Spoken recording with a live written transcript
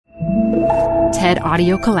TED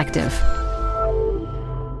Audio Collective.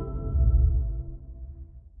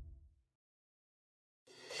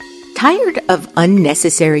 Tired of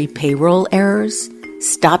unnecessary payroll errors?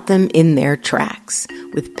 Stop them in their tracks.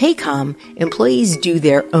 With Paycom, employees do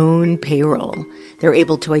their own payroll. They're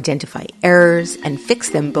able to identify errors and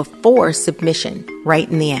fix them before submission, right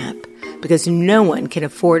in the app. Because no one can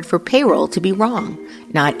afford for payroll to be wrong.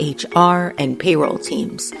 Not HR and payroll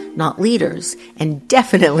teams, not leaders, and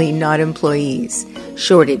definitely not employees.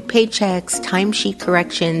 Shorted paychecks, timesheet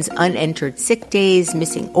corrections, unentered sick days,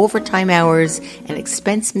 missing overtime hours, and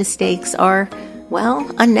expense mistakes are, well,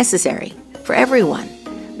 unnecessary for everyone.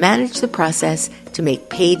 Manage the process to make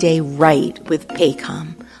payday right with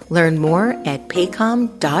Paycom. Learn more at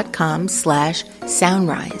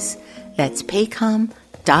paycom.com/soundrise. That's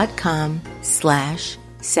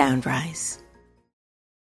paycom.com/soundrise.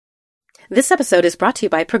 This episode is brought to you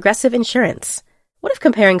by Progressive Insurance. What if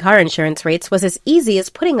comparing car insurance rates was as easy as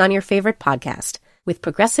putting on your favorite podcast? With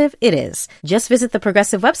Progressive, it is. Just visit the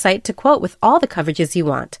Progressive website to quote with all the coverages you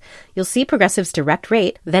want. You'll see Progressive's direct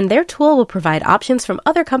rate, then their tool will provide options from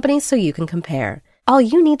other companies so you can compare. All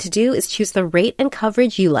you need to do is choose the rate and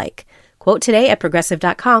coverage you like. Quote today at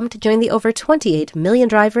Progressive.com to join the over 28 million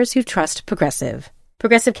drivers who trust Progressive.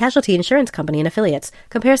 Progressive Casualty Insurance Company and Affiliates.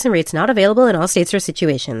 Comparison rates not available in all states or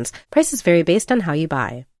situations. Prices vary based on how you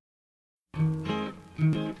buy.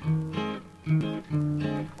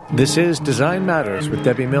 This is Design Matters with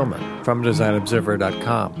Debbie Millman from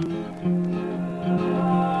DesignObserver.com.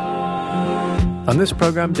 On this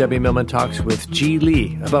program, Debbie Millman talks with Ji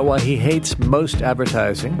Lee about why he hates most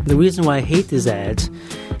advertising. The reason why I hate these ads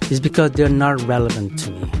is because they're not relevant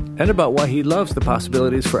to me. And about why he loves the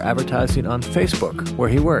possibilities for advertising on Facebook, where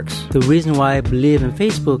he works. The reason why I believe in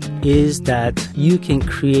Facebook is that you can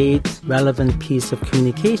create relevant piece of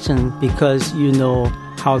communication because you know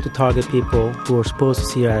how to target people who are supposed to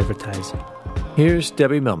see your advertising. Here's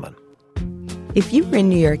Debbie Millman. If you were in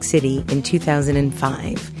New York City in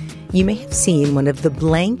 2005, you may have seen one of the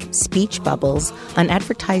blank speech bubbles on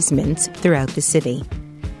advertisements throughout the city.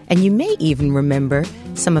 And you may even remember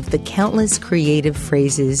some of the countless creative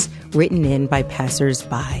phrases written in by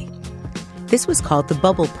passers-by. This was called the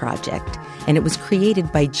Bubble Project, and it was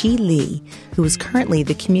created by Ji Lee, who is currently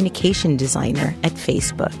the communication designer at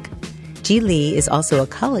Facebook. Ji Lee is also a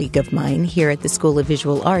colleague of mine here at the School of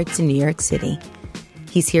Visual Arts in New York City.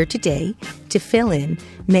 He's here today to fill in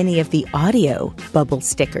many of the audio bubble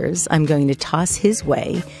stickers I'm going to toss his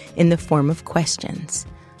way in the form of questions.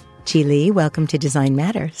 Ji Lee, welcome to Design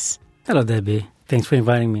Matters. Hello, Debbie. Thanks for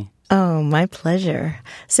inviting me. Oh, my pleasure.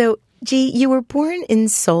 So, Ji, you were born in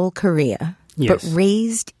Seoul, Korea, Yes. but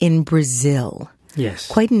raised in Brazil. Yes.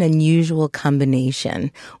 Quite an unusual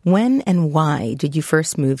combination. When and why did you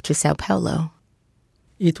first move to Sao Paulo?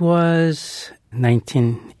 It was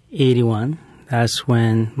 1981. That's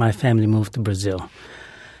when my family moved to Brazil.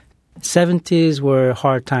 70s were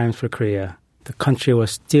hard times for Korea. The country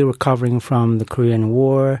was still recovering from the Korean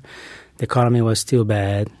War. The economy was still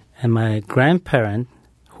bad. And my grandparents,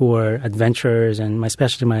 who were adventurers, and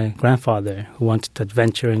especially my grandfather, who wanted to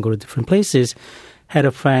adventure and go to different places, had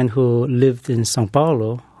a friend who lived in São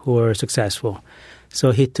Paulo who were successful.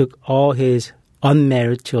 So he took all his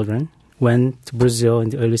unmarried children, went to Brazil in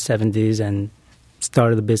the early 70s and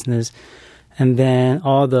started a business. And then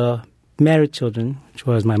all the married children, which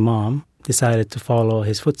was my mom, decided to follow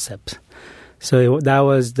his footsteps. So that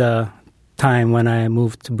was the time when I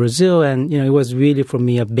moved to Brazil. And, it was really for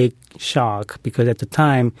me a big shock because at the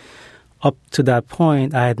time, up to that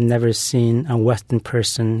point, I had never seen a Western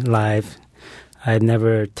person live. I had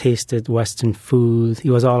never tasted Western food.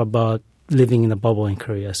 It was all about living in a bubble in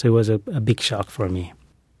Korea. So it was a big shock for me.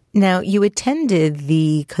 Now, you attended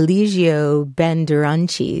the Colégio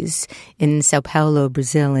Bandeirantes in Sao Paulo,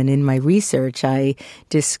 Brazil, and in my research, I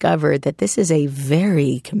discovered that this is a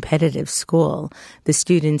very competitive school. The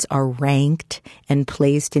students are ranked and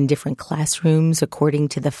placed in different classrooms according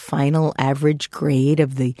to the final average grade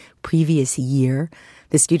of the previous year.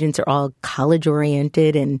 The students are all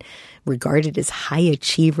college-oriented and regarded as high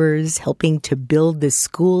achievers, helping to build the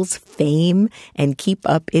school's fame and keep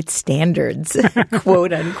up its standards,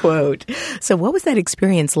 quote unquote. So what was that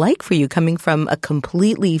experience like for you coming from a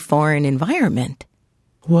completely foreign environment?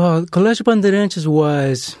 Well, Colégio Bandeirantes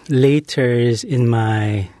was later in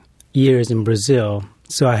my years in Brazil.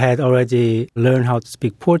 So I had already learned how to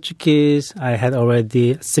speak Portuguese. I had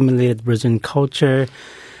already assimilated Brazilian culture.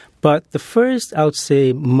 But the first, I would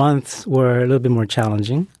say, months were a little bit more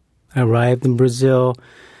challenging. I arrived in Brazil.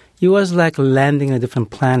 It was like landing on a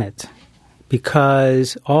different planet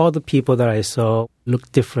because all the people that I saw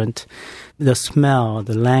looked different. The smell,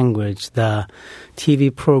 the language, the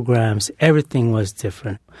TV programs, everything was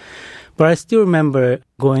different. But I still remember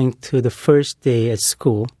going to the first day at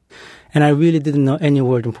school, and I really didn't know any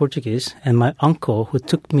word in Portuguese. And my uncle, who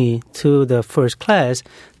took me to the first class,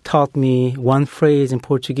 taught me one phrase in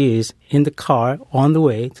Portuguese in the car on the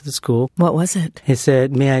way to the school. What was it? He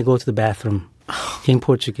said, "May I go to the bathroom?" in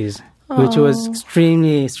Portuguese, which was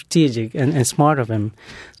extremely strategic and smart of him.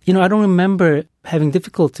 You know, I don't remember having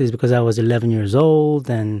difficulties because I was 11 years old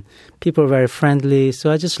and people were very friendly. So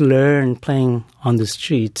I just learned playing on the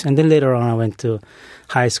street. And then later on, I went to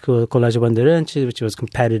high school, Colégio Bandeirantes, which was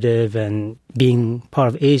competitive. And being part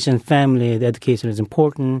of Asian family, the education is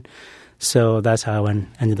important. So that's how I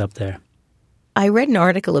ended up there. I read an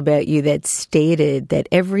article about you that stated that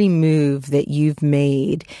every move that you've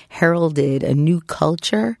made heralded a new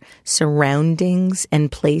culture, surroundings, and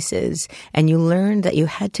places, and you learned that you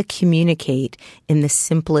had to communicate in the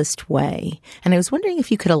simplest way. And I was wondering if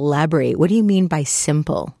you could elaborate. What do you mean by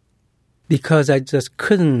simple? Because I just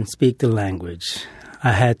couldn't speak the language.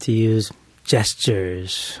 I had to use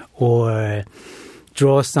gestures or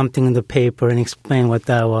draw something in the paper and explain what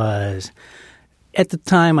that was. At the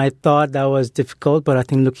time, I thought that was difficult, but I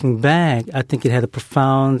think looking back, I think it had a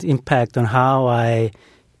profound impact on how I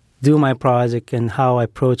do my project and how I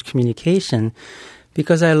approach communication,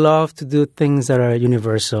 because I love to do things that are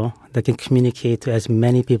universal, that can communicate to as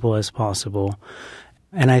many people as possible.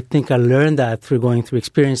 And I think I learned that through going through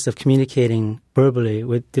experience of communicating verbally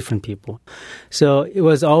with different people. So it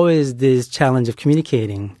was always this challenge of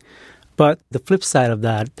communicating. But the flip side of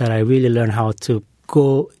that I really learned how to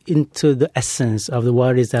go into the essence of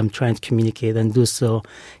what it is I'm trying to communicate and do so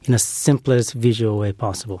in the simplest visual way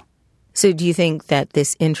possible. So do you think that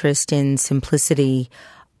this interest in simplicity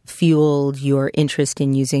fueled your interest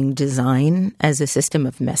in using design as a system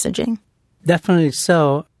of messaging? Definitely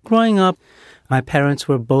so. Growing up, my parents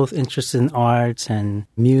were both interested in arts and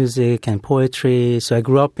music and poetry. So I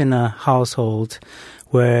grew up in a household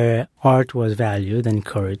where art was valued and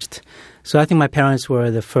encouraged. So I think my parents were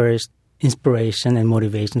the first inspiration and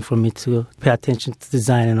motivation for me to pay attention to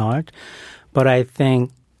design and art. But I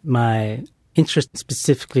think my interest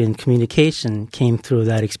specifically in communication came through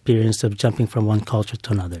that experience of jumping from one culture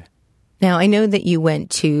to another. Now, I know that you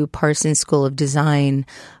went to Parsons School of Design,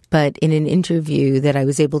 but in an interview that I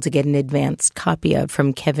was able to get an advanced copy of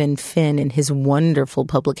from Kevin Finn in his wonderful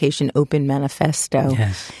publication, Open Manifesto,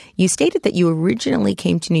 yes, you stated that you originally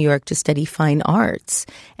came to New York to study fine arts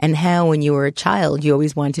and how when you were a child, you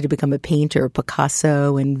always wanted to become a painter.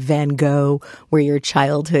 Picasso and Van Gogh were your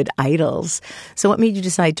childhood idols. So what made you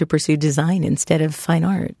decide to pursue design instead of fine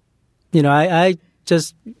art? You know, I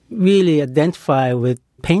just really identify with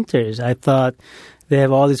painters. I thought they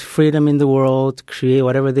have all this freedom in the world to create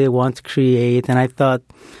whatever they want to create. And I thought,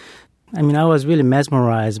 I was really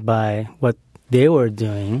mesmerized by what they were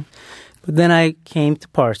doing. But then I came to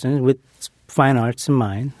Parsons with fine arts in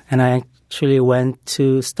mind, and I actually went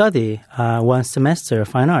to study one semester of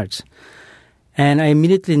fine arts. And I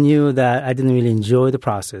immediately knew that I didn't really enjoy the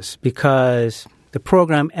process because the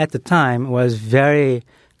program at the time was very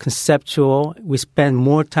conceptual. We spent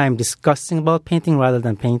more time discussing about painting rather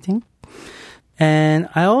than painting. And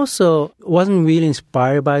I also wasn't really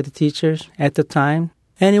inspired by the teachers at the time.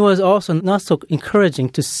 And it was also not so encouraging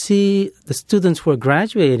to see the students who were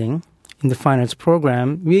graduating in the fine arts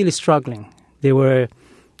program really struggling. They were,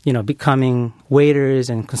 becoming waiters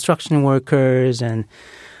and construction workers, and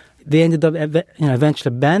they ended up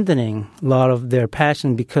eventually abandoning a lot of their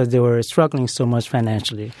passion because they were struggling so much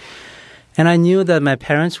financially. And I knew that my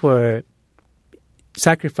parents were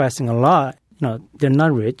sacrificing a lot. They're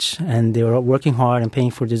not rich, and they were working hard and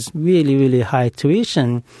paying for this really, really high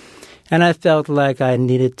tuition. And I felt like I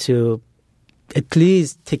needed to at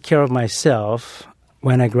least take care of myself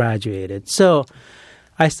when I graduated. So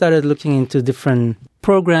I started looking into different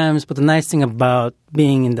programs. But the nice thing about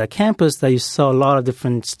being in the campus that you saw a lot of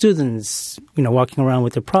different students, walking around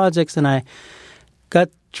with their projects. And I got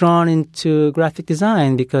drawn into graphic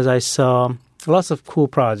design because I saw lots of cool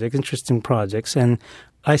projects, interesting projects. And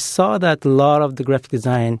I saw that a lot of the graphic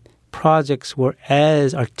design projects were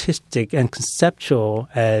as artistic and conceptual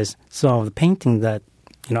as some of the painting that,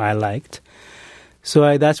 I liked.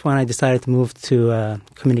 So that's when I decided to move to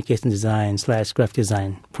communication design / graphic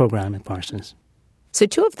design program at Parsons. So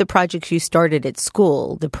two of the projects you started at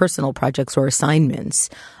school, the personal projects or assignments,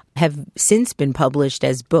 have since been published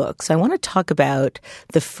as books. I want to talk about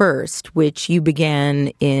the first, which you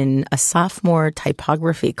began in a sophomore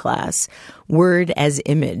typography class, Word as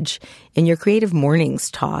Image. In your Creative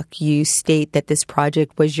Mornings talk, you state that this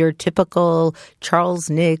project was your typical Charles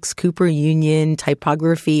Nix, Cooper Union,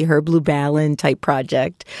 typography, Herb Lubalin type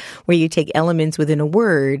project, where you take elements within a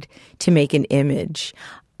word to make an image.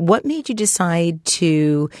 What made you decide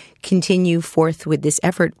to continue forth with this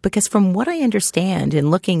effort? Because from what I understand in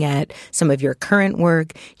looking at some of your current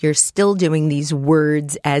work, you're still doing these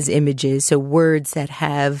words as images, so words that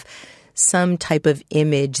have some type of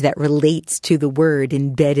image that relates to the word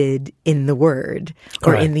embedded in the word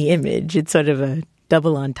or in the image. It's sort of a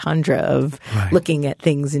double entendre of looking at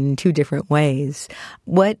things in two different ways.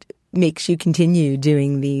 What makes you continue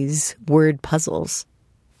doing these word puzzles?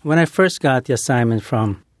 When I first got the assignment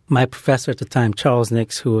from my professor at the time, Charles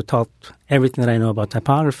Nix, who taught everything that I know about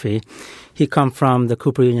typography, he come from the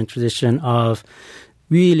Cooper Union tradition of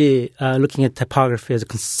really looking at typography as a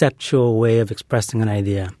conceptual way of expressing an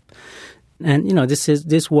idea. And,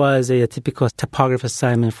 this was a typical typography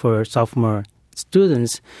assignment for sophomore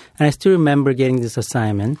students. And I still remember getting this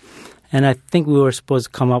assignment. And I think we were supposed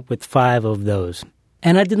to come up with 5 of those.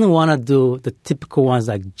 And I didn't want to do the typical ones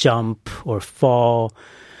like jump or fall,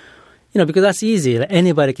 because that's easy. Like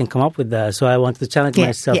anybody can come up with that. So I wanted to challenge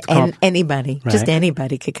myself to come up. Anybody, just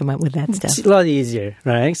anybody could come up with that stuff. It's a lot easier,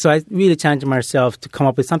 right? So I really challenged myself to come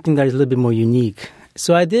up with something that is a little bit more unique.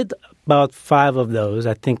 So I did about 5 of those.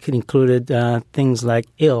 I think it included things like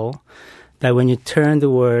ill, that when you turn the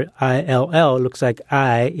word I-L-L, it looks like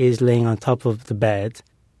I is laying on top of the bed.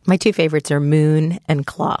 My 2 favorites are moon and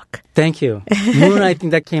clock. Thank you. Moon, I think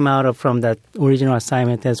that came out from that original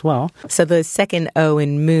assignment as well. So the second O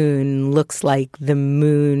in moon looks like the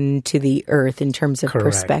moon to the earth in terms of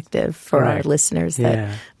perspective for our listeners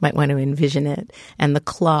that might want to envision it. And the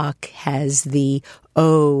clock has the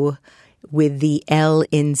O with the L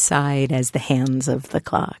inside as the hands of the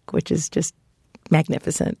clock, which is just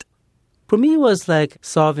magnificent. For me, it was like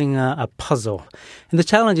solving a puzzle. And the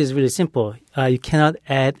challenge is really simple. You cannot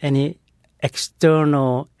add any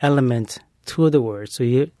external element to the word. So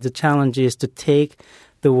the challenge is to take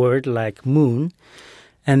the word like moon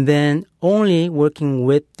and then only working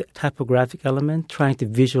with the typographic element, trying to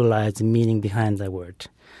visualize the meaning behind that word.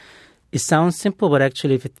 It sounds simple, but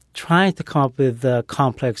actually if you're trying to come up with a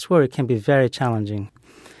complex word, it can be very challenging.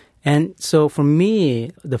 And so for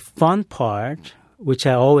me, the fun part, which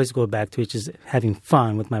I always go back to, which is having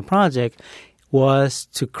fun with my project, was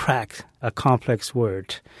to crack a complex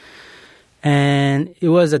word. And it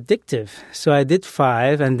was addictive. So I did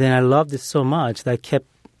 5, and then I loved it so much that I kept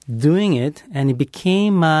doing it, and it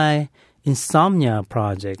became my insomnia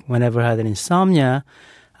project. Whenever I had an insomnia,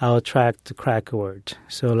 I would try to crack a word.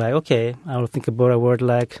 So I will think about a word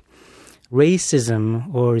like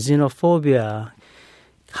racism or xenophobia.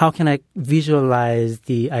 How can I visualize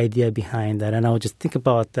the idea behind that? And I would just think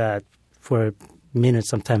about that for minutes,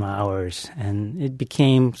 sometimes hours. And it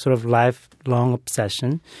became sort of lifelong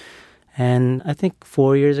obsession. And I think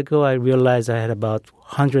 4 years ago, I realized I had about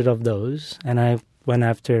 100 of those. And I went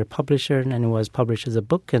after a publisher, and it was published as a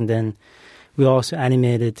book. And then we also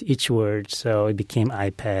animated each word, so it became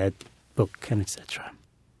iPad, book, and etc.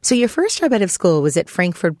 So your first job out of school was at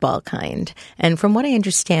Frankfurt Ballkind. And from what I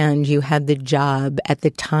understand, you had the job at the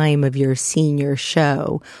time of your senior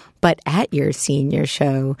show. But at your senior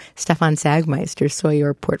show, Stefan Sagmeister saw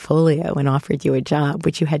your portfolio and offered you a job,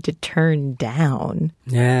 which you had to turn down.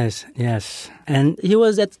 Yes. And he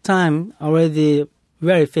was at the time already a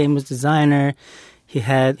very famous designer. He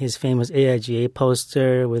had his famous AIGA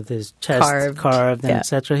poster with his chest carved and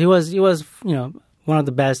etc. He was one of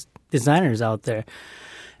the best designers out there.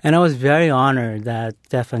 And I was very honored that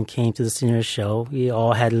Stefan came to the senior show. We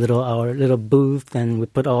all had our little booth, and we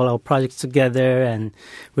put all our projects together, and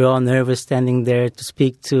we were all nervous standing there to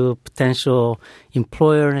speak to a potential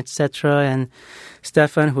employer, etc. And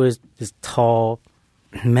Stefan, who is this tall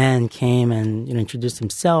man, came and introduced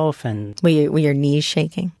himself. And were your knees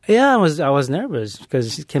shaking? Yeah, I was nervous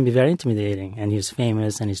because it can be very intimidating. And he's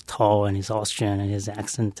famous, and he's tall, and he's Austrian, and his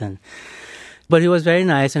accent, But he was very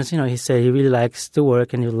nice, and he said he really likes the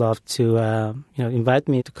work, and he'd love to, invite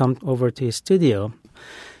me to come over to his studio.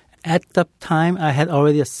 At that time, I had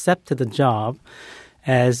already accepted the job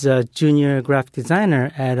as a junior graphic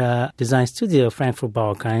designer at a design studio, Frankfurt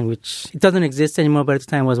Ballkind, which it doesn't exist anymore, but at the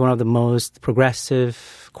time was one of the most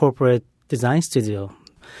progressive corporate design studio.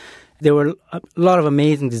 There were a lot of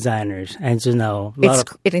amazing designers, and it's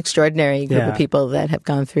an extraordinary group of people that have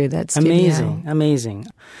gone through that studio. Amazing.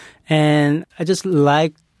 And I just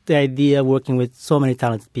liked the idea of working with so many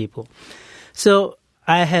talented people. So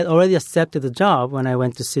I had already accepted the job when I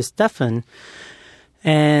went to see Stefan,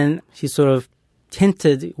 and he sort of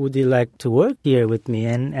hinted, would you like to work here with me?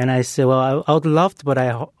 And I said, well, I would love to, but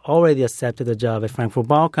I already accepted the job at Frankfurt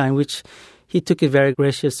Balkan, which he took it very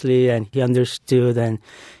graciously and he understood. And,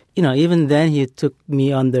 even then he took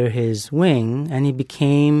me under his wing and he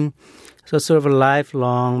became sort of a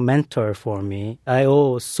lifelong mentor for me. I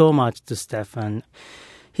owe so much to Stefan.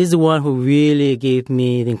 He's the one who really gave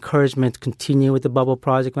me the encouragement to continue with the Bubble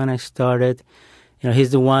Project when I started.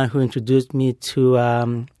 He's the one who introduced me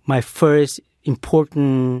to my first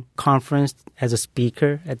important conference as a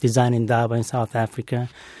speaker at Design Indaba in South Africa.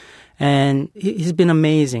 And he's been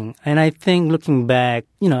amazing. And I think looking back,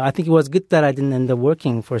 I think it was good that I didn't end up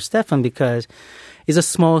working for Stefan because it's a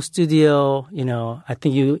small studio. I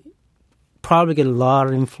think you probably get a lot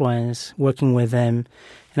of influence working with him.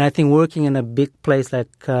 And I think working in a big place like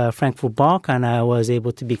Frankfurt Balkan, I was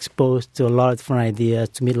able to be exposed to a lot of different ideas,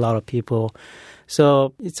 to meet a lot of people.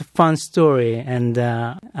 So it's a fun story, and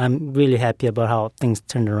I'm really happy about how things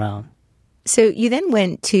turned around. So you then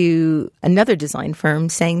went to another design firm,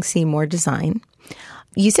 Sang Seymour Design.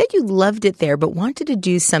 You said you loved it there, but wanted to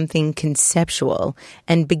do something conceptual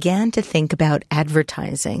and began to think about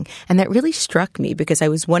advertising. And that really struck me because I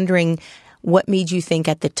was wondering what made you think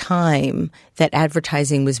at the time that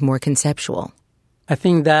advertising was more conceptual. I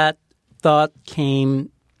think that thought came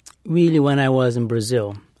really when I was in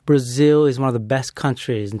Brazil. Brazil is one of the best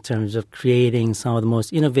countries in terms of creating some of the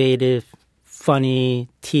most innovative, funny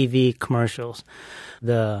TV commercials.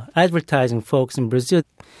 The advertising folks in Brazil,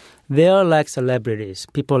 they are like celebrities.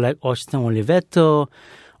 People like Austin Oliveto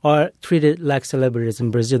are treated like celebrities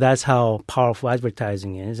in Brazil. That's how powerful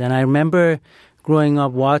advertising is. And I remember growing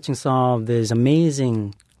up watching some of these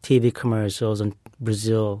amazing TV commercials in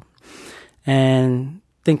Brazil and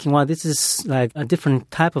thinking, wow, this is like a different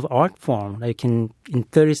type of art form. Like you can, in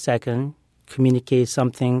 30 seconds, communicate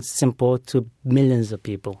something simple to millions of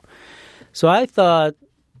people. So I thought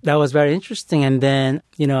that was very interesting. And then,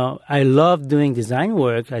 I loved doing design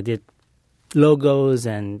work. I did logos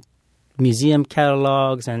and museum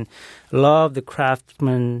catalogs and loved the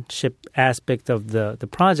craftsmanship aspect of the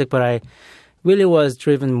project. But I really was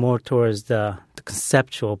driven more towards the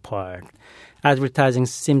conceptual part. Advertising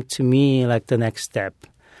seemed to me like the next step.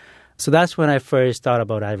 So that's when I first thought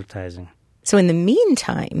about advertising. So in the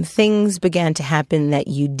meantime, things began to happen that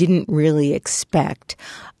you didn't really expect.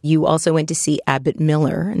 You also went to see Abbott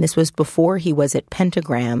Miller, and this was before he was at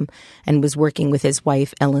Pentagram and was working with his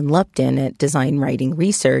wife, Ellen Lupton, at Design Writing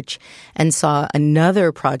Research, and saw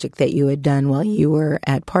another project that you had done while you were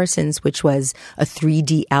at Parsons, which was a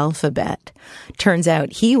 3D alphabet. Turns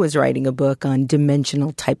out he was writing a book on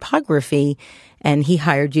dimensional typography, and he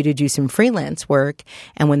hired you to do some freelance work.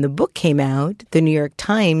 And when the book came out, the New York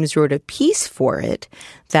Times wrote a piece for it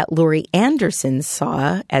that Laurie Anderson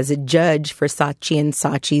saw as a judge for Saatchi &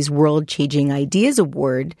 Saatchi's World Changing Ideas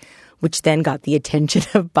Award, which then got the attention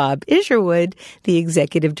of Bob Isherwood, the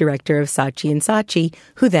executive director of Saatchi & Saatchi,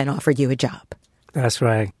 who then offered you a job. That's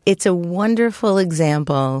right. It's a wonderful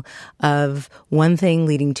example of one thing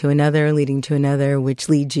leading to another, which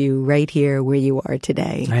leads you right here where you are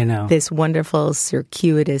today. I know. This wonderful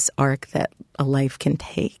circuitous arc that a life can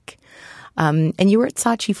take. And you were at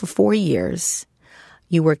Saatchi for 4 years.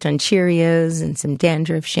 You worked on Cheerios and some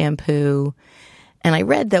dandruff shampoo. And I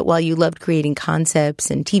read that while you loved creating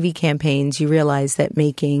concepts and TV campaigns, you realized that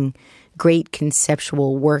making great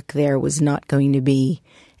conceptual work there was not going to be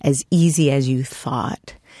as easy as you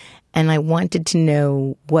thought. And I wanted to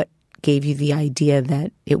know what gave you the idea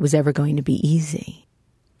that it was ever going to be easy.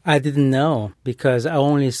 I didn't know because I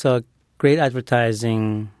only saw great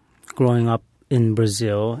advertising growing up in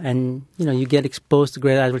Brazil. And, you get exposed to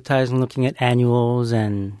great advertising looking at annuals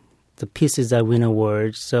and the pieces that win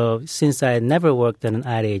awards. So since I had never worked at an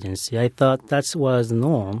ad agency, I thought that was the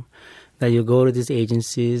norm, that you go to these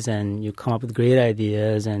agencies and you come up with great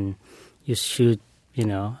ideas and you shoot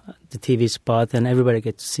the TV spot, and everybody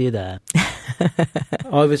gets to see that.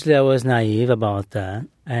 Obviously, I was naive about that.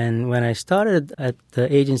 And when I started at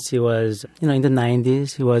the agency was, in the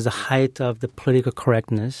 90s, it was the height of the political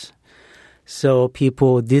correctness. So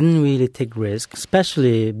people didn't really take risks,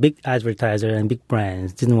 especially big advertisers and big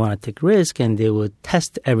brands didn't want to take risk, and they would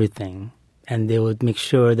test everything. And they would make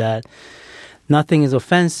sure that nothing is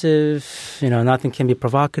offensive, nothing can be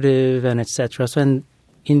provocative, and etc. So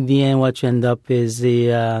in the end, what you end up is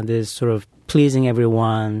this sort of pleasing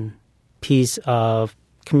everyone piece of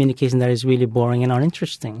communication that is really boring and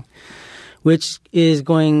uninteresting, which is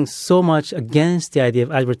going so much against the idea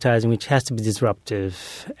of advertising, which has to be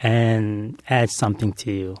disruptive and add something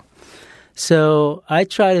to you. So I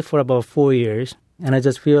tried it for about 4 years. And I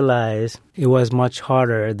just realized it was much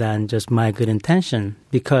harder than just my good intention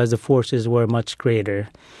because the forces were much greater.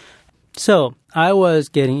 So I was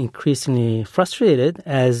getting increasingly frustrated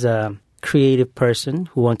as a creative person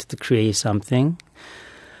who wanted to create something.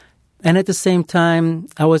 And at the same time,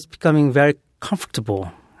 I was becoming very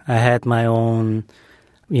comfortable. I had my own,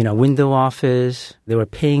 window office. They were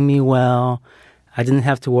paying me well. I didn't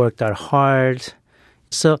have to work that hard.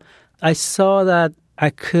 So I saw that I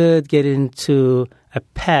could get into a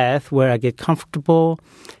path where I get comfortable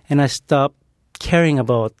and I stop caring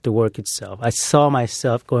about the work itself. I saw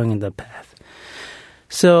myself going in that path.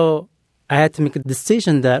 So I had to make a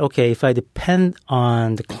decision that, okay, if I depend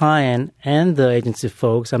on the client and the agency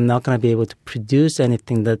folks, I'm not going to be able to produce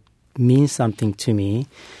anything that means something to me.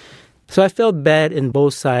 So I felt bad in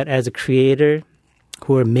both sides, as a creator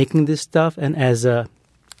who are making this stuff and as a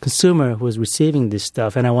consumer who is receiving this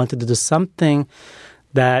stuff. And I wanted to do something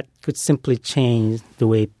that could simply change the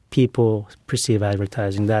way people perceive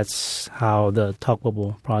advertising. That's how the Talk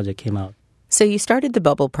Bubble project came out. So you started the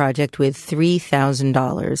Bubble Project with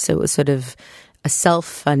 $3,000. So it was sort of a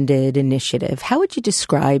self-funded initiative. How would you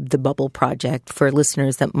describe the Bubble Project for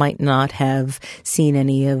listeners that might not have seen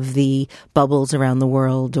any of the bubbles around the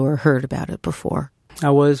world or heard about it before? I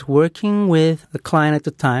was working with the client at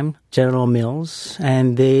the time, General Mills,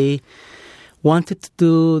 and they wanted to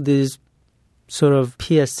do this sort of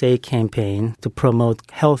PSA campaign to promote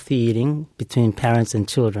healthy eating between parents and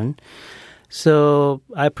children. So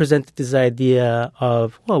I presented this idea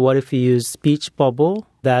of, well, what if you use speech bubble,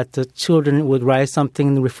 that the children would write something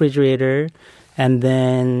in the refrigerator and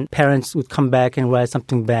then parents would come back and write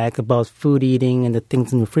something back about food eating and the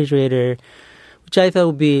things in the refrigerator, which I thought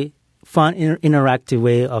would be fun, interactive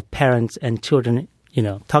way of parents and children,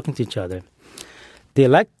 talking to each other. They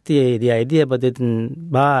liked the idea, but they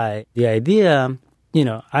didn't buy the idea.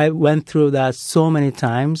 I went through that so many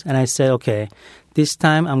times, and I said, okay, this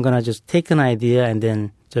time I'm going to just take an idea and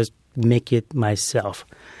then just make it myself.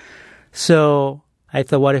 So I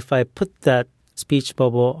thought, what if I put that speech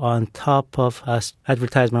bubble on top of an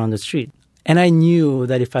advertisement on the street? And I knew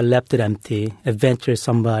that if I left it empty, eventually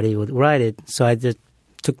somebody would write it. So I just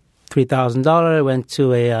took $3,000, went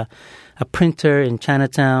to a printer in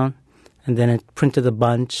Chinatown, and then it printed a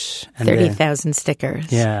bunch. 30,000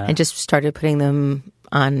 stickers. Yeah. And just started putting them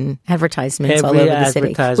on advertisements all over the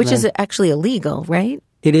city, which is actually illegal, right?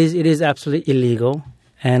 It is absolutely illegal.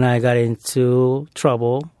 And I got into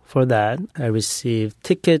trouble for that. I received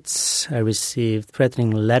tickets. I received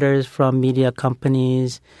threatening letters from media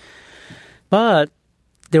companies. But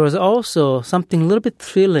there was also something a little bit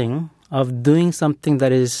thrilling of doing something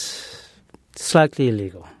that is slightly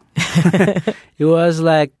illegal. It was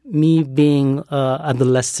like me being an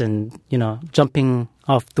adolescent, jumping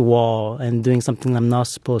off the wall and doing something I'm not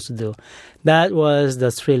supposed to do. That was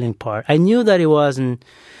the thrilling part. I knew that it wasn't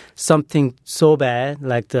something so bad,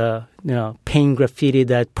 like the paint graffiti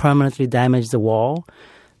that permanently damaged the wall.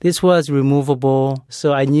 This was removable,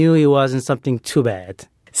 so I knew it wasn't something too bad.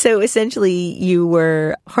 So essentially, you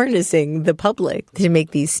were harnessing the public to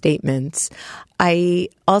make these statements. I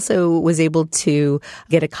also was able to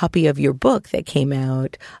get a copy of your book that came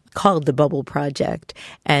out called The Bubble Project,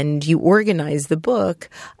 and you organized the book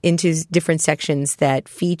into different sections that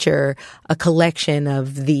feature a collection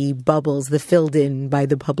of the bubbles, the filled in by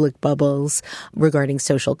the public bubbles regarding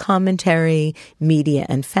social commentary, media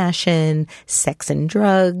and fashion, sex and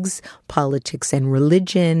drugs, politics and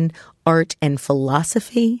religion, art and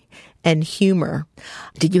philosophy, and humor.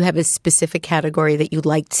 Did you have a specific category that you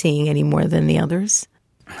liked seeing any more than the others?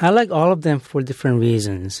 I like all of them for different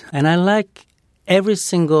reasons. And I like every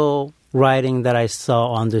single writing that I saw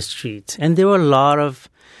on the street. And there were a lot of,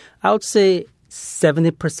 I would say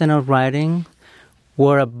 70% of writing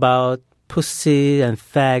were about pussy and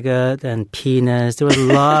faggot and penis. There was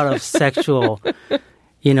a lot of sexual,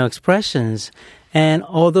 expressions. And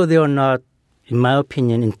although they were not, in my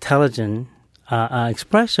opinion, intelligent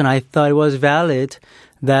expression, I thought it was valid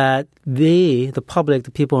that the public,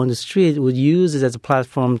 the people on the street, would use it as a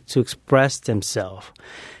platform to express themselves.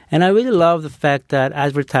 And I really love the fact that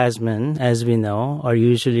advertisements, as we know, are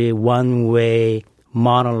usually one-way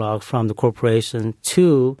monologue from the corporation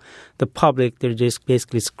to the public. They're just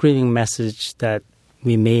basically screaming message that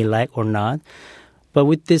we may like or not. But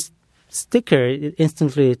with this sticker, it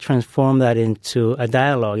instantly transformed that into a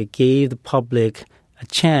dialogue. It gave the public a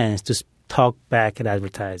chance to talk back at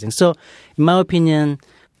advertising. So, in my opinion,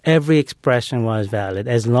 every expression was valid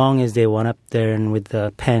as long as they went up there and with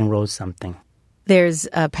the pen wrote something. There's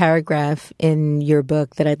a paragraph in your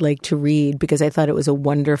book that I'd like to read because I thought it was a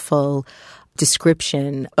wonderful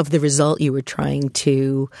description of the result you were trying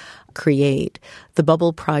to create. The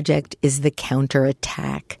bubble project is the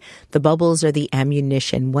counterattack. The bubbles are the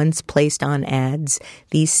ammunition. Once placed on ads,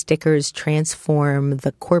 these stickers transform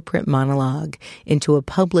the corporate monologue into a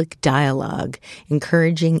public dialogue,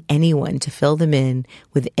 encouraging anyone to fill them in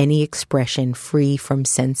with any expression free from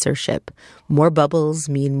censorship. More bubbles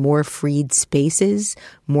mean more freed spaces,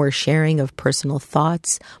 more sharing of personal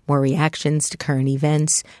thoughts, more reactions to current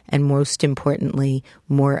events, and most importantly,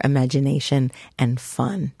 more imagination and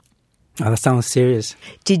fun. Oh, that sounds serious.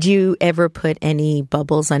 Did you ever put any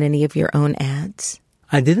bubbles on any of your own ads?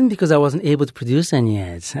 I didn't because I wasn't able to produce any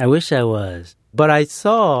ads. I wish I was. But I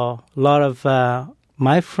saw a lot of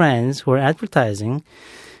my friends who were advertising.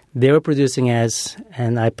 They were producing ads,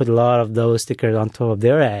 and I put a lot of those stickers on top of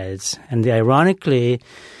their ads. And ironically,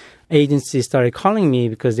 agencies started calling me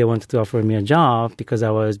because they wanted to offer me a job because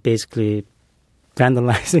I was basically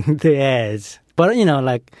vandalizing the ads. But,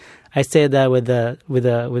 I say that with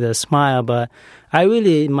a smile, but I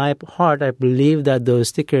really, in my heart, I believe that those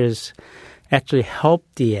stickers actually help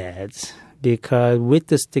the ads because with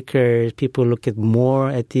the stickers, people look more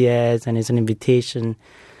at the ads and it's an invitation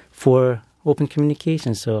for open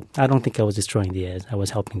communication. So I don't think I was destroying the ads. I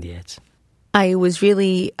was helping the ads. I was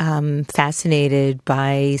really fascinated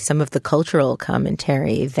by some of the cultural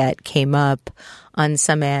commentary that came up on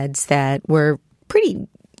some ads that were pretty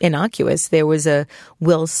innocuous. There was a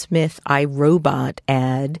Will Smith iRobot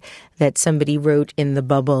ad that somebody wrote in the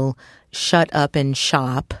bubble, "Shut up and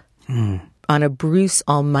shop." On a Bruce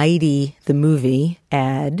Almighty, the movie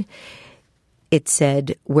ad, it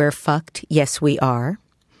said, "We're fucked, yes we are."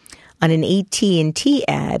 On an AT&T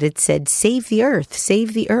ad, it said, "Save the earth,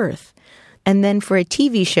 save the earth." And then for a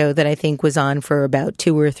TV show that I think was on for about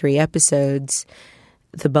 2 or 3 episodes,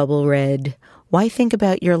 the bubble read, "Why think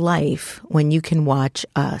about your life when you can watch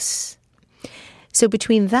us?" So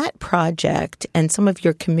between that project and some of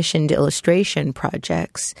your commissioned illustration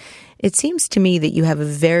projects, it seems to me that you have a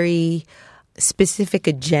very specific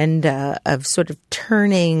agenda of sort of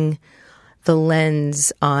turning the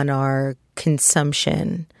lens on our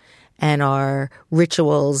consumption and our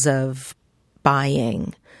rituals of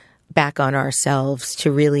buying back on ourselves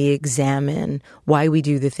to really examine why we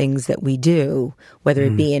do the things that we do, whether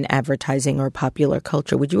it be in advertising or popular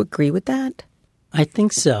culture. Would you agree with that? I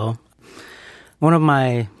think so. One of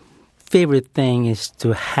my favorite things is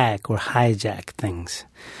to hack or hijack things.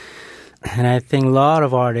 And I think a lot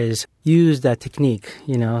of artists use that technique.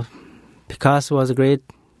 Picasso was a great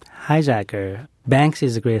hijacker. Banksy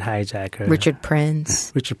is a great hijacker. Richard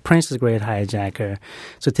Prince is a great hijacker.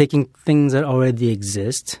 So taking things that already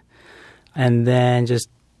exist and then just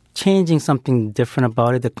changing something different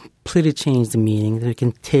about it that completely change the meaning, that you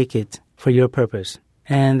can take it for your purpose.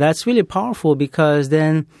 And that's really powerful because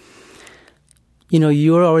then,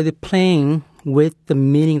 you're already playing with the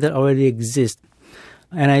meaning that already exists.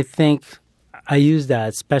 And I think I use that,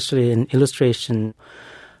 especially in illustration.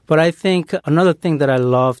 But I think another thing that I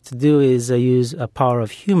love to do is I use a power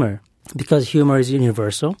of humor because humor is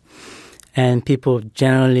universal and people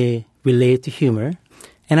generally relate to humor.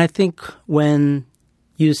 And I think when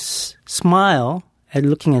you smile at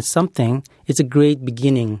looking at something, it's a great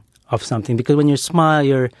beginning of something because when you smile,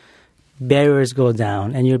 your barriers go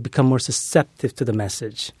down and you become more susceptible to the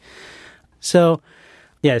message. So,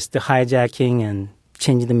 yes, the hijacking and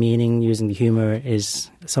changing the meaning using the humor is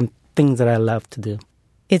some things that I love to do.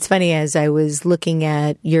 It's funny, as I was looking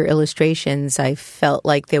at your illustrations, I felt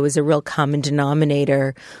like there was a real common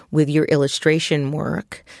denominator with your illustration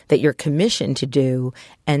work that you're commissioned to do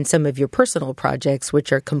and some of your personal projects,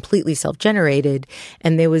 which are completely self-generated.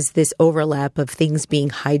 And there was this overlap of things being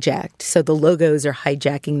hijacked. So the logos are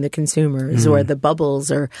hijacking the consumers or the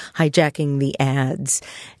bubbles are hijacking the ads.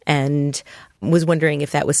 And was wondering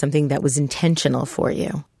if that was something that was intentional for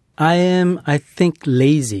you. I think,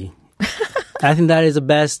 lazy. I think that is the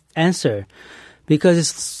best answer because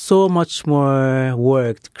it's so much more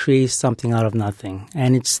work to create something out of nothing.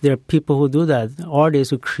 And there are people who do that,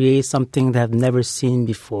 artists who create something they have never seen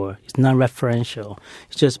before. It's not referential.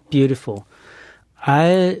 It's just beautiful.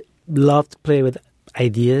 I love to play with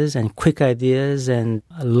ideas and quick ideas, and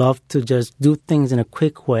I love to just do things in a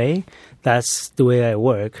quick way. That's the way I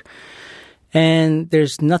work. And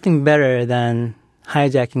there's nothing better than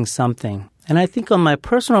hijacking something. And I think on my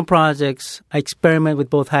personal projects, I experiment with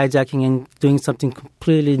both hijacking and doing something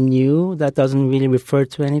completely new that doesn't really refer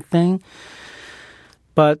to anything.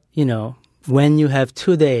 But, when you have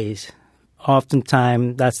 2 days,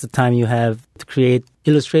 oftentimes that's the time you have to create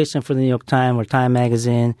illustration for the New York Times or Time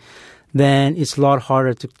Magazine, then it's a lot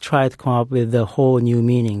harder to try to come up with a whole new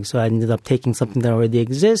meaning. So I ended up taking something that already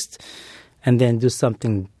exists and then do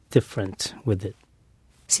something different with it.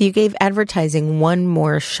 So you gave advertising one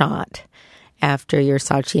more shot after your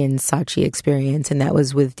Saatchi and Saatchi experience, and that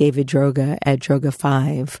was with David Droga at Droga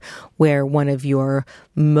 5, where one of your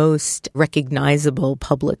most recognizable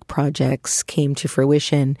public projects came to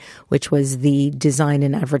fruition, which was the design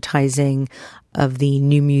and advertising of the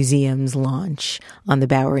new museum's launch on the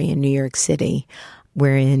Bowery in New York City,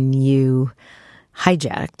 wherein you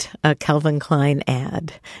hijacked a Calvin Klein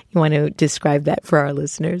ad. You want to describe that for our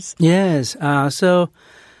listeners? Yes. So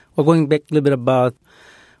we're going back a little bit about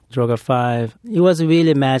Droga 5. It was a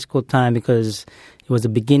really magical time because it was the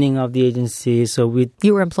beginning of the agency. So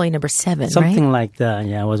you were employee number 7, something right? like that.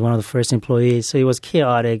 Yeah, I was one of the first employees. So it was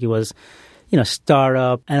chaotic. It was,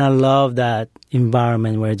 startup. And I love that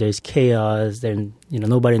environment where there's chaos. Then,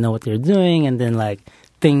 nobody know what they're doing. And then,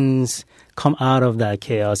 things come out of that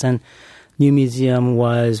chaos. And New Museum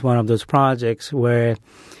was one of those projects where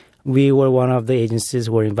we were one of the agencies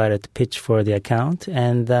who were invited to pitch for the account.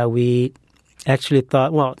 And we actually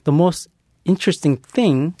thought, well, the most interesting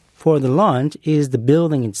thing for the launch is the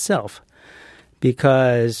building itself,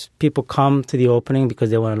 because people come to the opening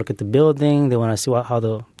because they want to look at the building, they want to see how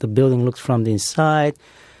the building looks from the inside.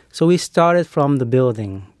 So we started from the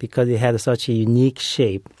building because it had such a unique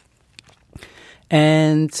shape.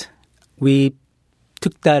 And we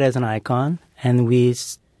took that as an icon, and we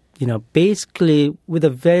basically with a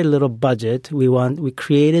very little budget, we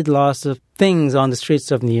created lots of things on the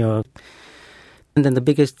streets of New York. And then the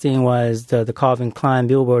biggest thing was the Calvin Klein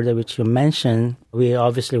billboard, which you mentioned. We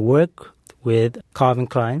obviously worked with Calvin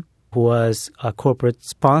Klein, who was a corporate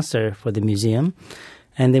sponsor for the museum.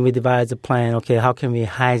 And then we devised a plan, okay, how can we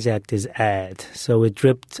hijack this ad? So we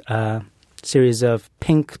dripped a series of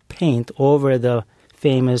pink paint over the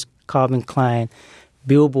famous Calvin Klein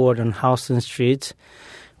billboard on Houston Street,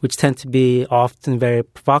 which tend to be often very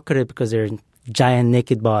provocative because they're giant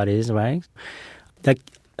naked bodies, right? That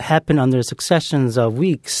happened under successions of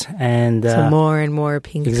weeks. And so more and more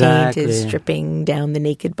pink paint is stripping down the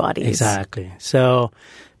naked bodies. Exactly. So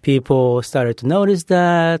people started to notice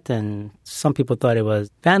that, and some people thought it was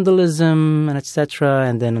vandalism and etc.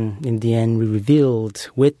 And then in the end, we revealed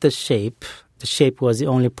with the shape. The shape was the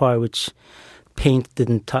only part which paint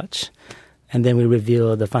didn't touch. And then we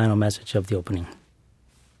revealed the final message of the opening.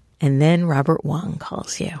 And then Robert Wong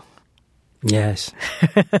calls you. Yes.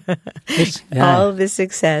 All of the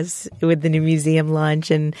success with the new museum launch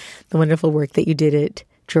and the wonderful work that you did at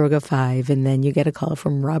Droga 5. And then you get a call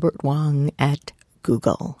from Robert Wong at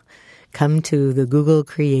Google. Come to the Google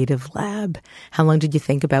Creative Lab. How long did you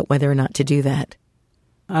think about whether or not to do that?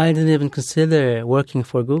 I didn't even consider working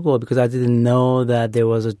for Google because I didn't know that there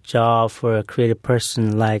was a job for a creative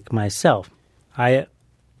person like myself. I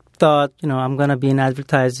thought, I'm going to be in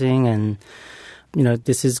advertising and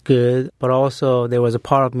this is good. But also there was a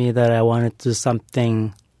part of me that I wanted to do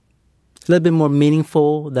something a little bit more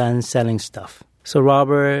meaningful than selling stuff. So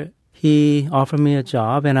Robert, he offered me a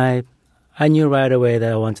job, and I knew right away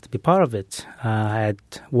that I wanted to be part of it. I had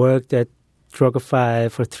worked at Droga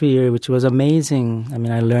 5 for 3 years, which was amazing. I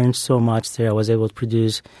mean, I learned so much there. I was able to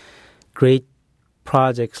produce great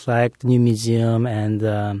projects like the new museum and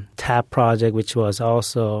the TAP project, which was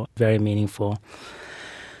also very meaningful.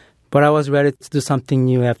 But I was ready to do something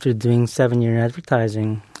new after doing 7 years in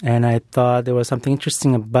advertising. And I thought there was something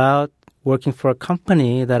interesting about working for a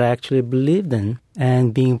company that I actually believed in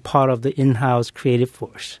and being part of the in-house creative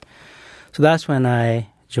force. So that's when I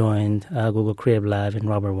joined Google Creative Lab in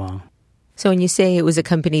Robert Wong. So when you say it was a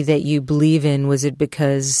company that you believe in, was it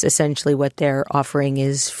because essentially what they're offering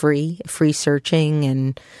is free searching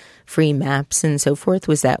and free maps and so forth?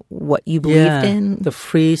 Was that what you believed in? The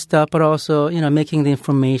free stuff, but also, making the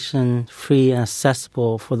information free and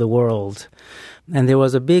accessible for the world. And there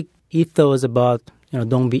was a big ethos about,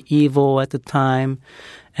 don't be evil at the time.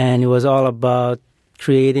 And it was all about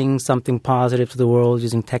creating something positive to the world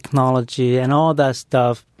using technology, and all that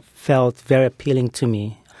stuff felt very appealing to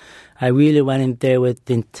me. I really went in there with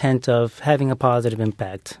the intent of having a positive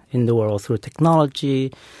impact in the world through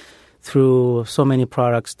technology, through so many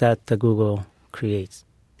products that Google creates.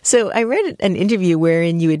 So I read an interview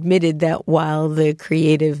wherein you admitted that while the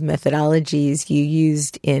creative methodologies you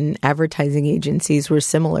used in advertising agencies were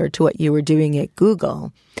similar to what you were doing at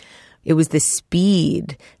Google, it was the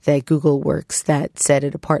speed that Google works that set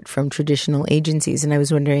it apart from traditional agencies. And I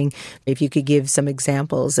was wondering if you could give some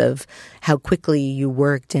examples of how quickly you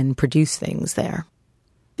worked and produced things there.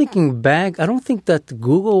 Thinking back, I don't think that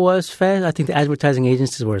Google was fast. I think the advertising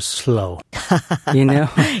agencies were slow,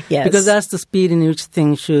 Yes. Because that's the speed in which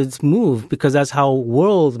things should move, because that's how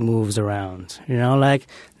world moves around. Like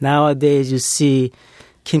nowadays you see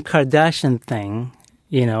Kim Kardashian thing,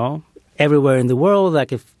 everywhere in the world.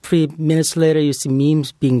 Like if 3 minutes later, you see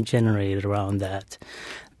memes being generated around that.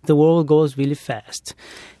 The world goes really fast.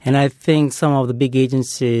 And I think some of the big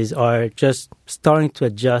agencies are just starting to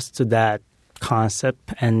adjust to that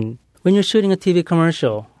concept. And when you're shooting a TV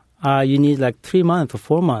commercial, you need like 3 months or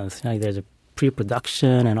 4 months. Like there's a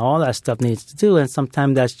pre-production and all that stuff needs to do. And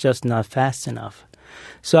sometimes that's just not fast enough.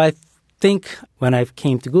 So I think when I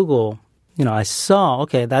came to Google, I saw,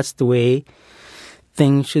 okay, that's the way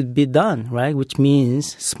things should be done, right? Which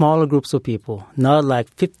means smaller groups of people, not like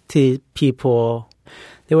 50 people.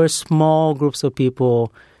 There were small groups of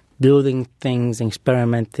people building things,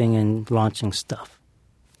 experimenting, and launching stuff.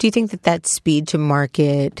 Do you think that speed to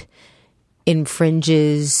market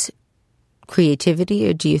infringes creativity,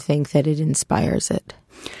 or do you think that it inspires it?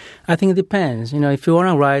 I think it depends. If you want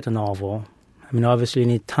to write a novel, obviously you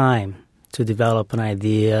need time to develop an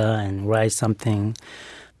idea and write something.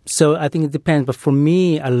 So I think it depends. But for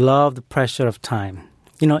me, I love the pressure of time.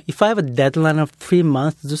 If I have a deadline of 3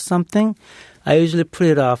 months to do something, I usually put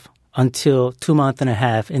it off until 2.5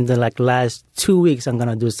 months. In the last 2 weeks, I'm going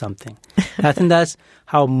to do something. I think that's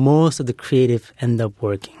how most of the creative end up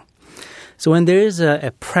working. So when there is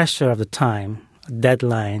a pressure of the time, a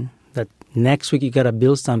deadline, that next week you got to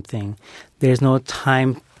build something, there's no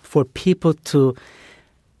time for people to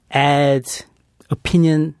add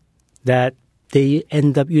opinion that they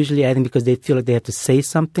end up usually adding because they feel like they have to say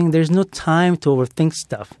something. There's no time to overthink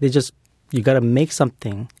stuff. You got to make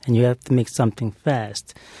something, and you have to make something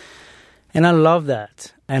fast. And I love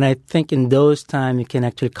that. And I think in those times, you can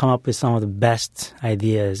actually come up with some of the best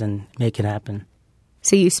ideas and make it happen.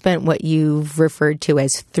 So you spent what you've referred to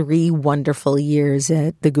as 3 wonderful years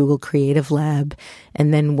at the Google Creative Lab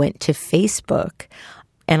and then went to Facebook.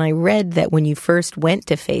 And I read that when you first went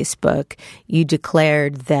to Facebook, you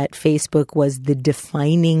declared that Facebook was the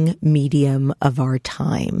defining medium of our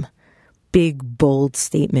time. Big, bold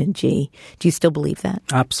statement, G. Do you still believe that?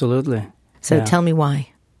 Absolutely. So Tell me why.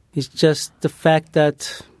 It's just the fact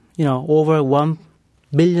that, over 1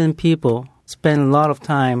 billion people spend a lot of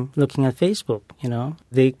time looking at Facebook,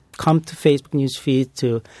 They come to Facebook newsfeed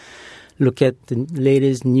to look at the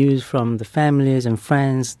latest news from the families and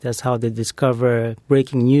friends. That's how they discover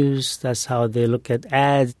breaking news. That's how they look at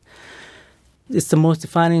ads. It's the most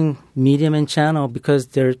defining medium and channel because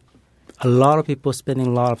there are a lot of people spending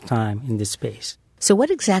a lot of time in this space. So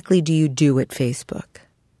what exactly do you do at Facebook?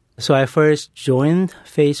 So I first joined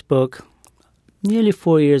Facebook nearly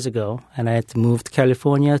 4 years ago, and I had to move to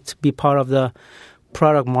California to be part of the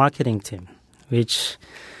product marketing team, which,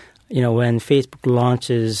 when Facebook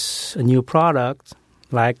launches a new product,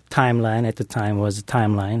 like Timeline at the time was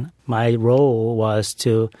Timeline, my role was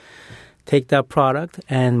to take that product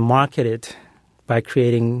and market it by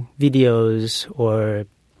creating videos or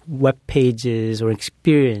web pages or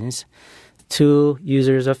experience to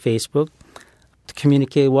users of Facebook to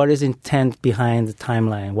communicate what is intent behind the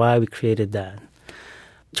Timeline, why we created that.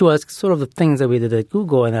 Which was sort of the things that we did at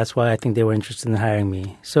Google, and that's why I think they were interested in hiring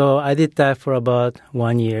me. So I did that for about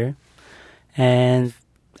 1 year, and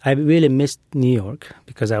I really missed New York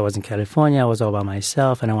because I was in California. I was all by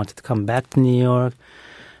myself, and I wanted to come back to New York.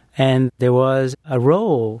 And there was a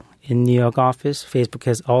role in New York office. Facebook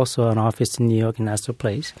has also an office in New York in Astor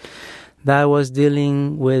Place that was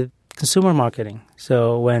dealing with consumer marketing.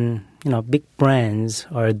 So when, big brands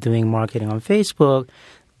are doing marketing on Facebook,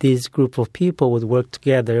 this group of people would work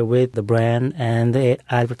together with the brand and the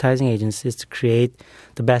advertising agencies to create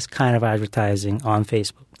the best kind of advertising on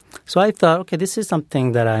Facebook. So I thought, okay, this is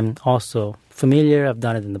something that I'm also familiar. I've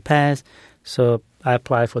done it in the past. So I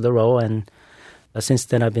applied for the role, and since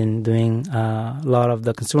then I've been doing a lot of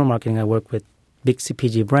the consumer marketing. I work with big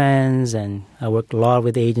CPG brands, and I work a lot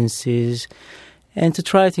with agencies, and to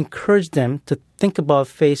try to encourage them to think about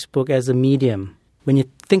Facebook as a medium. When you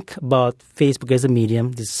think about Facebook as a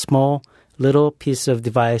medium, this small little piece of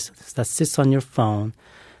device that sits on your phone,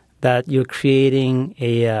 that you're creating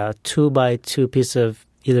a 2x2 piece of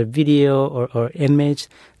either video or image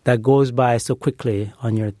that goes by so quickly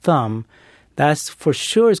on your thumb, that's for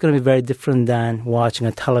sure is going to be very different than watching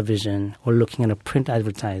a television or looking at a print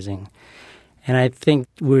advertising. And I think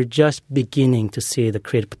we're just beginning to see the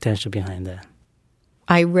creative potential behind that.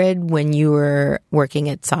 I read when you were working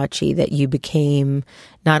at Saatchi that you became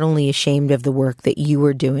not only ashamed of the work that you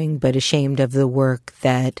were doing, but ashamed of the work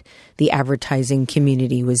that the advertising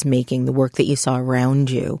community was making, the work that you saw around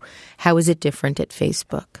you. How is it different at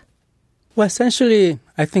Facebook? Well, essentially,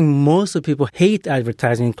 I think most of the people hate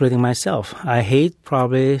advertising, including myself. I hate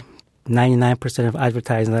probably 99% of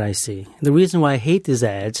advertising that I see. The reason why I hate these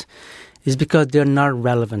ads is because they're not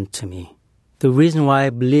relevant to me. The reason why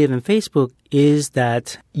I believe in Facebook is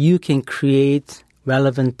that you can create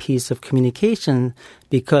relevant piece of communication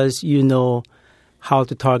because you know how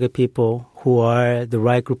to target people who are the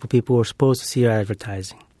right group of people who are supposed to see your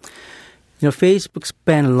advertising. Facebook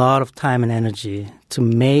spent a lot of time and energy to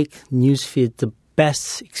make Newsfeed the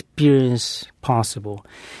best experience possible.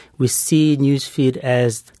 We see Newsfeed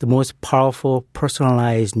as the most powerful,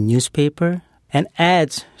 personalized newspaper, and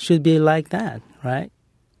ads should be like that, right?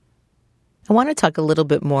 I want to talk a little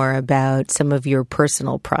bit more about some of your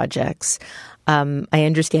personal projects. I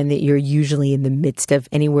understand that you're usually in the midst of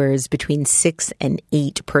anywhere between 6 and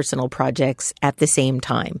 8 personal projects at the same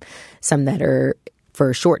time, some that are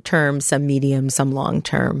for short term, some medium, some long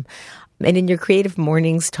term. And in your Creative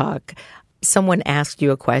Mornings talk, someone asked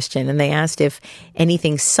you a question, and they asked if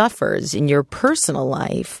anything suffers in your personal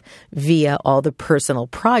life via all the personal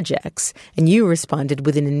projects. And you responded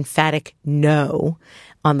with an emphatic no.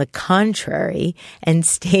 On the contrary, and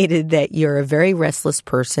stated that you're a very restless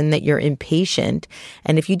person, that you're impatient,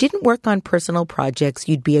 and if you didn't work on personal projects,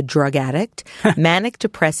 you'd be a drug addict, manic,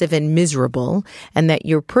 depressive, and miserable, and that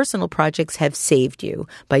your personal projects have saved you.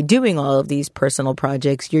 By doing all of these personal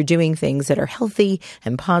projects, you're doing things that are healthy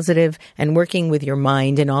and positive and working with your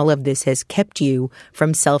mind, and all of this has kept you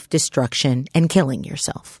from self-destruction and killing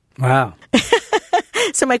yourself. Wow.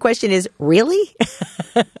 So my question is, really?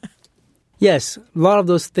 Yes, a lot of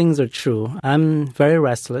those things are true. I'm very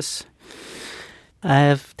restless. I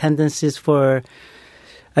have tendencies for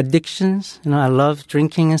addictions. I love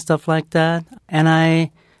drinking and stuff like that. And I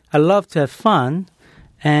love to have fun.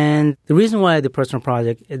 And the reason why I do personal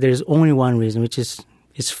project, there's only one reason, which is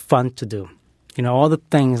it's fun to do. All the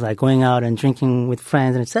things like going out and drinking with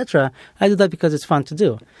friends and etc., I do that because it's fun to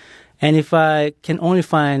do. And if I can only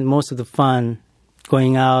find most of the fun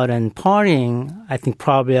going out and partying, I think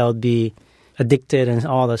probably I'll be addicted and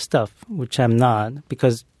all that stuff, which I'm not,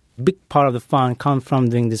 because a big part of the fun comes from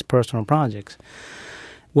doing these personal projects.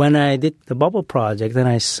 When I did the Bubble Project, then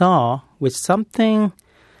I saw with something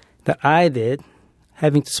that I did,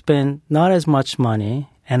 having to spend not as much money,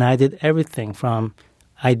 and I did everything from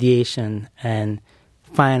ideation and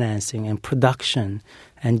financing and production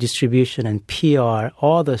and distribution and PR,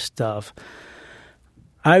 all the stuff.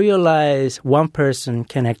 I realized one person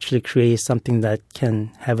can actually create something that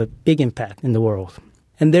can have a big impact in the world.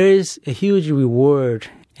 And there is a huge reward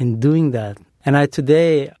in doing that. And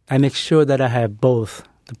today, I make sure that I have both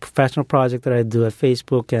the professional project that I do at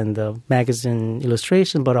Facebook and the magazine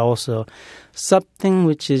illustration, but also something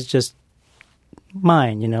which is just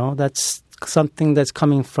mine, That's something that's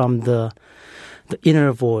coming from the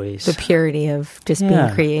inner voice. The purity of just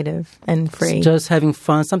being creative and free. Just having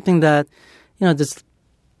fun, something that, this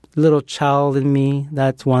little child in me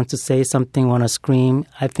that wants to say something, want to scream.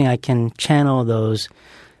 I think I can channel those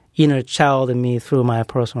inner child in me through my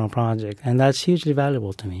personal project. And that's hugely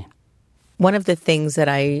valuable to me. One of the things that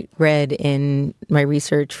I read in my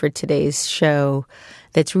research for today's show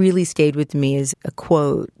that's really stayed with me is a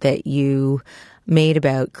quote that you made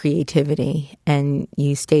about creativity. And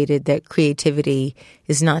you stated that creativity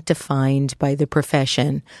is not defined by the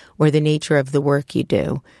profession or the nature of the work you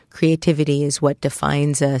do. Creativity is what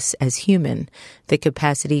defines us as human, the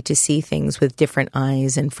capacity to see things with different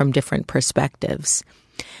eyes and from different perspectives.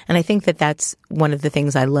 And I think that that's one of the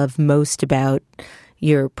things I love most about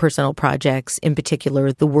your personal projects, in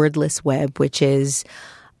particular the Wordless Web, which is,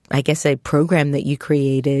 I guess, a program that you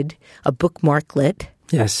created, a bookmarklet.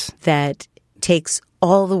 Yes. That takes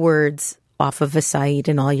all the words off of a site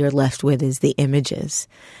and all you're left with is the images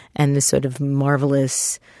and the sort of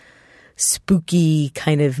marvelous, spooky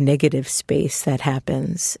kind of negative space that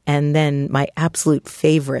happens. And then my absolute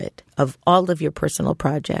favorite of all of your personal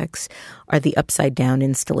projects are the upside down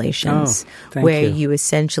installations, where you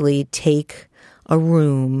essentially take a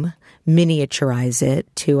room, miniaturize it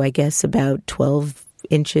to, I guess, about 12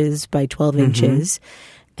 inches by 12 inches,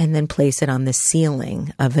 and then place it on the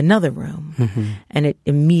ceiling of another room. And it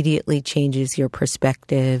immediately changes your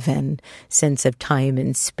perspective and sense of time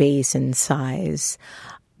and space and size.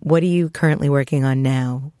 What are you currently working on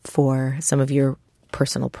now for some of your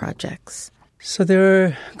personal projects? So there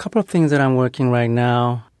are a couple of things that I'm working right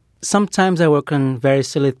now. Sometimes I work on very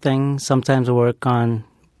silly things. Sometimes I work on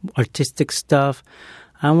artistic stuff.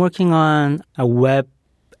 I'm working on a web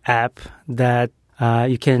app that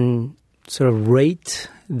you can sort of rate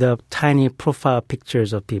the tiny profile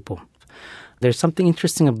pictures of people. There's something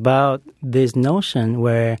interesting about this notion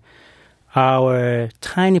where our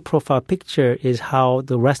tiny profile picture is how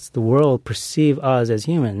the rest of the world perceive us as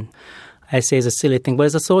human. I say it's a silly thing, but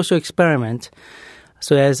it's a social experiment.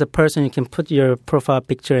 So as a person, you can put your profile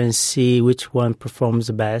picture and see which one performs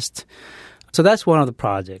the best. So that's one of the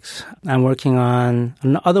projects. I'm working on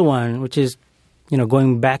another one, which is,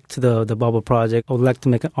 going back to the bubble project. I would like to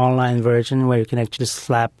make an online version where you can actually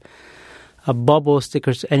slap a bubble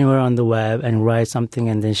stickers anywhere on the web and write something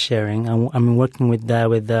and then sharing. I'm working with that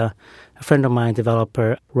with a friend of mine,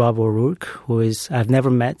 developer Rob O'Rourke, I've never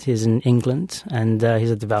met. He's in England, and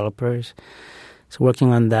he's a developer. So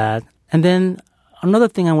working on that. And then another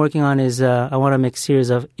thing I'm working on is I want to make a series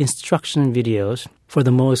of instruction videos for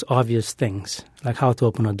the most obvious things, like how to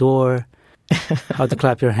open a door, how to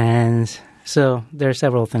clap your hands. So there are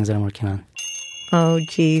several things that I'm working on. Oh,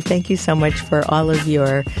 gee, thank you so much for all of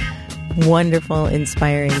your wonderful,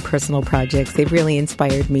 inspiring personal projects. They've really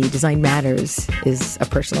inspired me. Design Matters is a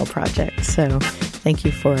personal project. So thank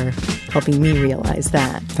you for helping me realize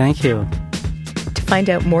that. Thank you. To find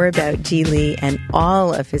out more about Ji Lee and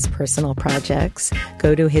all of his personal projects,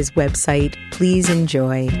 go to his website,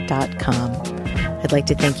 pleaseenjoy.com. I'd like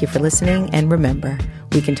to thank you for listening, and remember,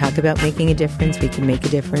 we can talk about making a difference, we can make a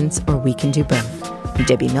difference, or we can do both. I'm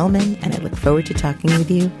Debbie Millman, and I look forward to talking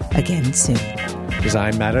with you again soon.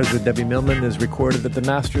 Design Matters with Debbie Millman is recorded at the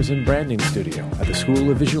Masters in Branding Studio at the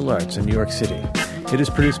School of Visual Arts in New York City. It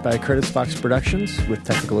is produced by Curtis Fox Productions with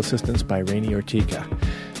technical assistance by Rainey Ortica.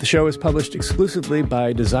 The show is published exclusively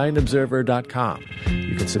by DesignObserver.com.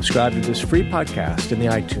 You can subscribe to this free podcast in the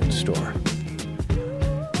iTunes Store.